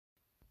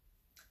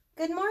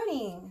Good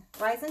morning,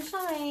 rise and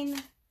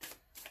shine.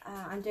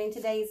 I'm doing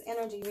today's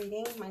energy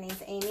reading. My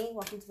name's Amy.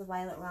 Welcome to the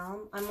Violet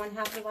Realm. I'm one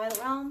half of the Violet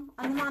Realm.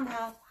 I'm the mom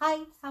half.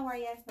 Hi, how are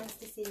you? Nice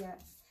to see you.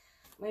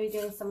 I'm going to be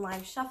doing some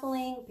live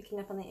shuffling, picking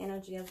up on the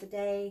energy of the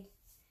day.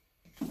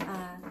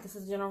 This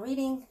is a general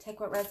reading. Take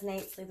what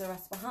resonates, leave the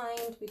rest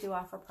behind. We do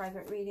offer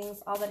private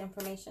readings. All that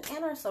information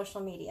and our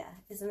social media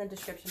is in the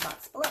description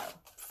box below.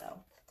 So,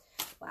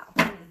 wow,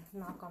 let me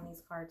knock on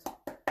these cards.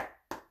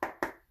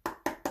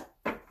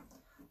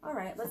 All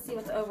right, let's see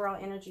what the overall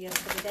energy is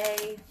for the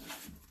day.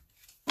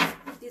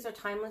 These are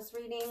timeless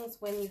readings.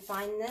 When you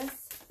find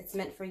this, it's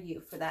meant for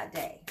you for that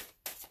day.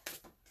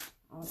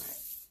 All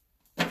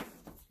right.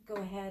 Go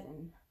ahead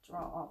and draw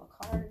all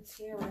the cards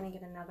here. We're going to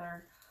get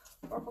another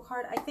oracle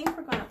card. I think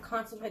we're going to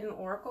concentrate on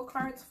oracle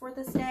cards for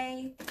this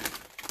day.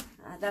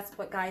 That's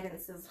what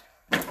guidance is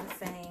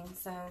saying.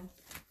 So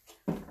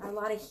a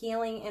lot of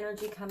healing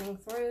energy coming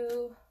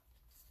through.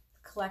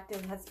 The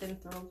collective has been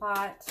through a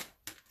lot.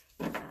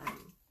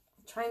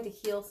 Trying to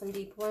heal some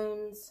deep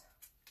wounds.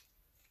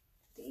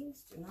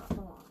 These do not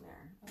belong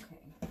there. Okay.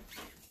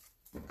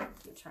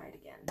 Let me try it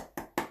again.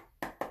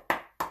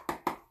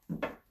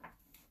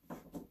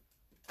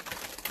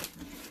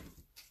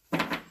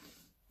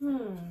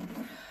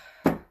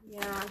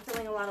 Yeah, I'm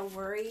feeling a lot of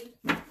worry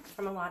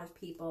from a lot of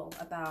people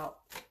about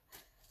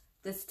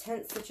this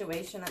tense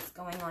situation that's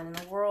going on in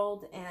the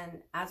world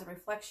and as a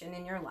reflection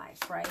in your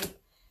life, right?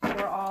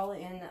 We're all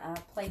in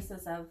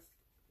places of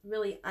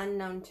really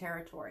unknown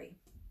territory.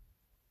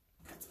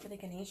 Let's get a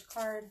Ganesh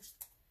card.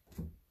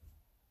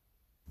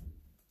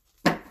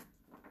 Let's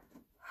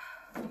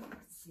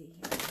see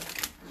here.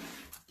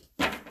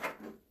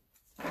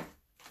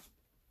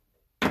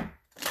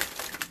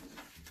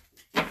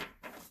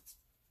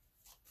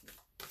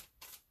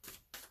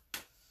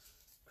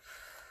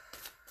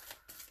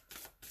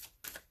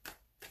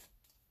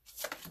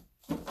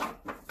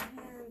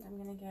 And I'm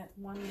going to get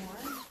one more.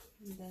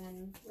 And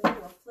then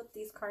we'll flip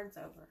these cards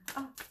over.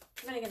 Oh,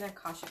 I'm going to get a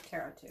Akashic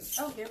Tarot too.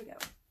 Oh, here we go.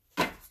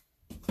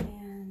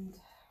 And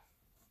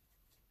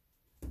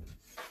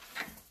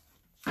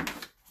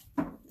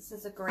this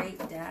is a great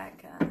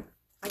deck.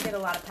 I get a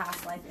lot of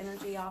past life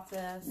energy off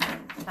this,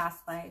 and past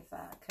life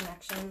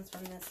connections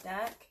from this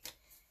deck.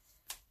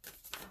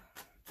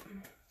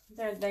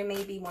 They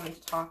may be wanting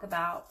to talk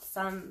about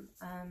some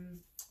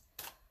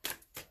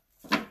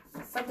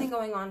something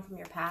going on from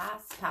your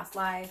past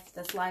life,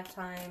 this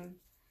lifetime,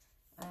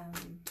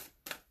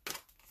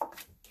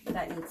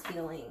 that needs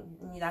healing,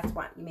 and that's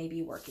what you may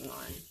be working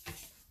on.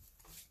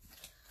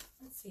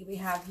 Let's see, we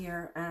have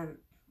here,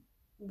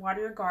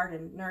 water your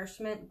garden,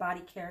 nourishment,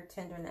 body care,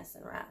 tenderness,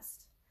 and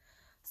rest.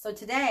 So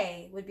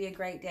today would be a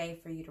great day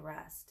for you to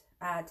rest.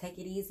 Take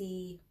it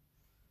easy.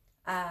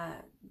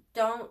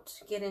 Don't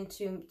get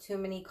into too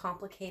many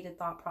complicated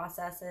thought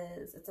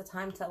processes. It's a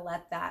time to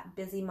let that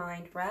busy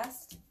mind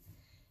rest.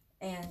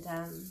 And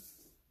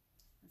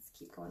let's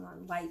keep going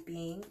on. Light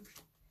being.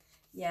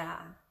 Yeah.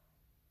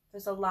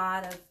 There's a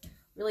lot of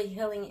really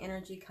healing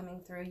energy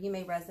coming through. You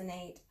may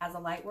resonate as a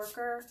light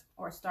worker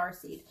or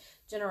starseed.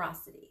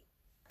 Generosity.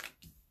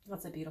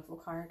 That's a beautiful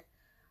card.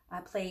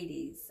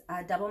 Pleiades.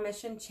 Double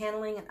mission,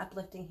 channeling and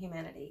uplifting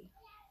humanity.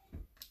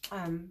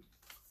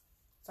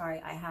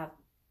 Sorry,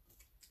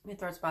 my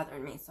throat's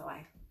bothering me, so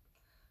I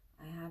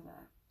have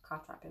a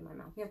cough drop in my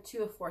mouth. We have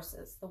Two of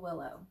Forces, the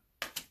Willow.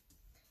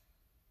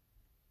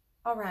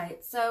 All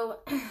right, so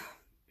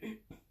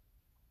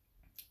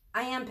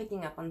I am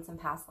picking up on some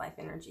past life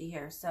energy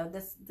here, so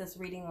this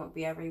reading won't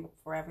be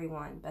for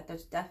everyone, but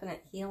there's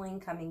definite healing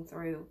coming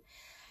through.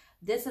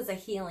 This is a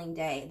healing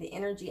day. The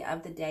energy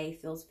of the day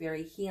feels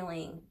very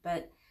healing,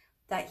 but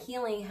that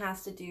healing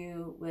has to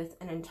do with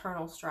an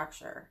internal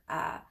structure.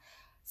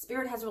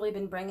 Spirit has really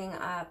been bringing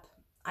up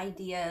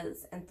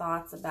ideas and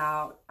thoughts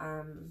about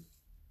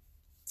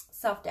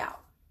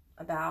self-doubt,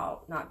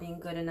 about not being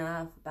good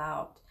enough,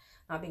 about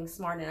not being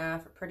smart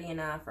enough or pretty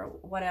enough or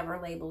whatever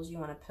labels you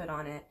want to put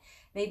on it.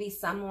 Maybe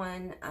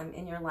someone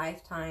in your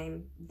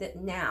lifetime that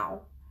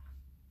now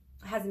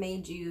has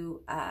made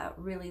you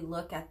really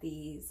look at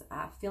these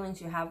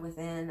feelings you have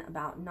within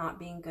about not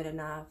being good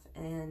enough,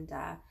 and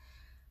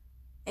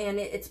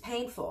it's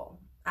painful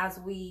as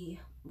we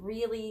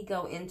really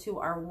go into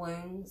our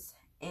wounds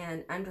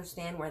and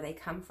understand where they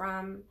come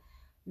from.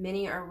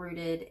 Many are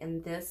rooted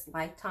in this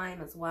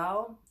lifetime as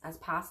well as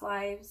past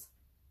lives.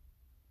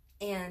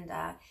 And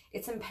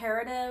it's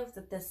imperative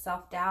that this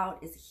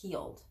self-doubt is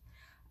healed.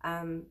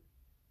 And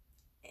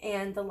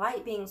the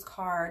Light Beings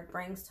card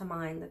brings to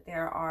mind that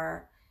there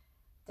are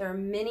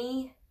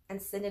many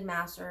ascended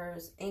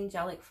masters,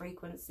 angelic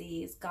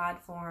frequencies, God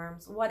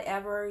forms,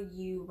 whatever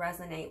you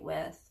resonate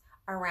with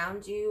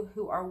around you,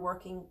 who are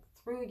working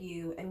through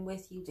you and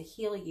with you to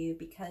heal you,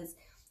 because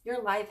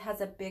your life has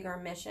a bigger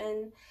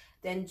mission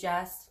than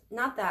just,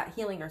 not that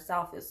healing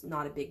yourself is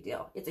not a big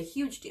deal. It's a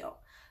huge deal.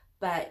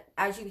 But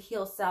as you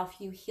heal self,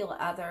 you heal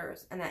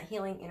others, and that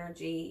healing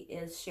energy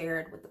is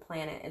shared with the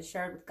planet. It's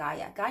shared with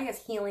Gaia.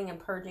 Gaia's healing and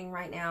purging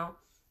right now,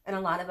 and a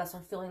lot of us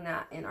are feeling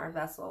that in our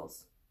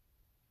vessels.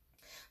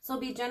 So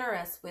be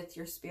generous with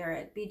your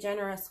spirit. Be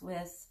generous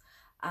with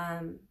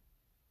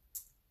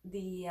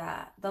the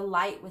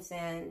light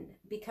within.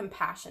 Be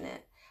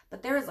compassionate.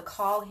 But there is a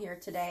call here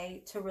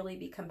today to really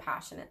be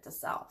compassionate to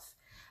self,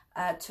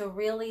 to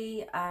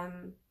really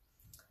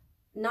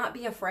not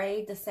be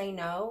afraid to say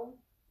no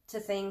to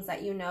things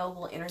that you know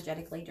will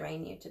energetically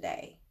drain you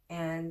today,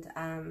 and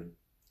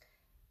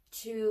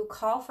to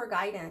call for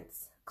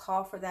guidance,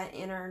 call for that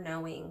inner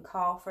knowing,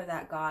 call for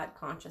that God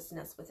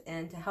consciousness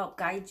within to help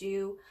guide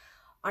you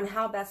on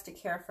how best to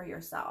care for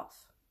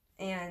yourself.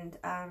 And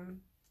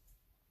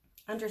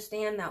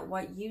understand that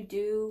what you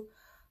do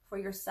for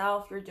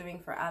yourself, you're doing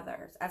for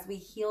others. As we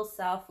heal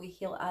self, we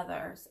heal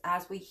others.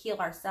 As we heal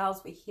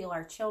ourselves, we heal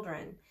our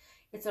children.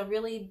 It's a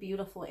really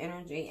beautiful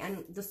energy.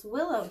 And this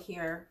willow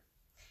here,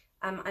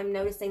 I'm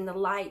noticing the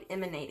light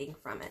emanating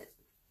from it.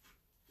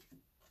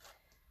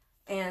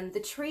 And the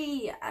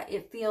tree,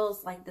 it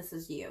feels like this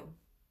is you.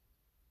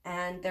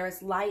 And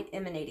there's light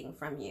emanating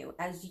from you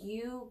as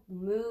you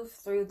move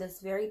through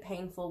this very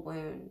painful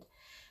wound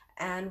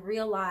and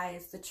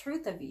realize the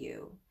truth of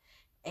you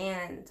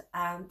and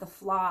the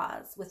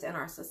flaws within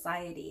our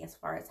society as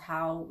far as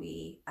how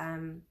we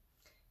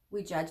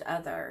judge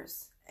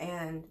others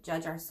and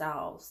judge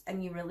ourselves.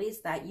 And you release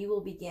that, you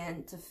will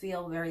begin to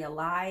feel very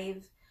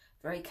alive,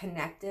 very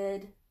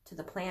connected to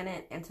the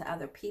planet and to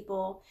other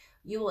people.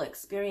 You will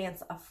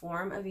experience a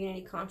form of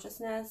unity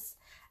consciousness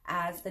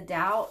as the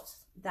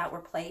doubts that were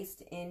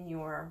placed in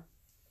your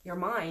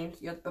mind,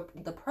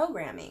 the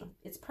programming.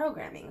 It's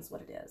programming is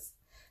what it is.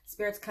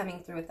 Spirit's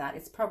coming through with that.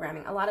 It's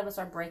programming. A lot of us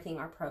are breaking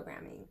our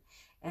programming,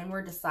 and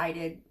we're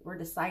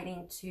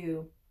deciding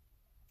to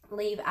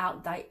leave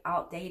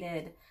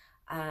outdated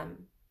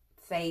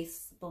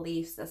faith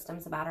belief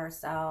systems about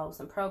ourselves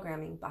and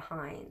programming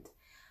behind.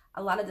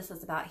 A lot of this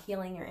is about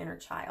healing your inner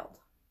child.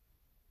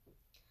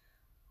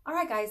 All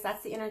right, guys,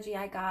 that's the energy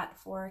I got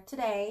for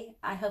today.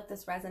 I hope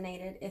this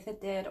resonated. If it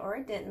did or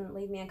it didn't,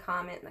 leave me a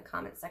comment in the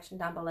comment section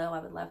down below. I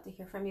would love to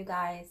hear from you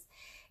guys.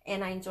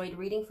 And I enjoyed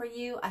reading for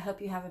you. I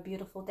hope you have a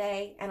beautiful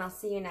day, and I'll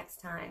see you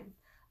next time.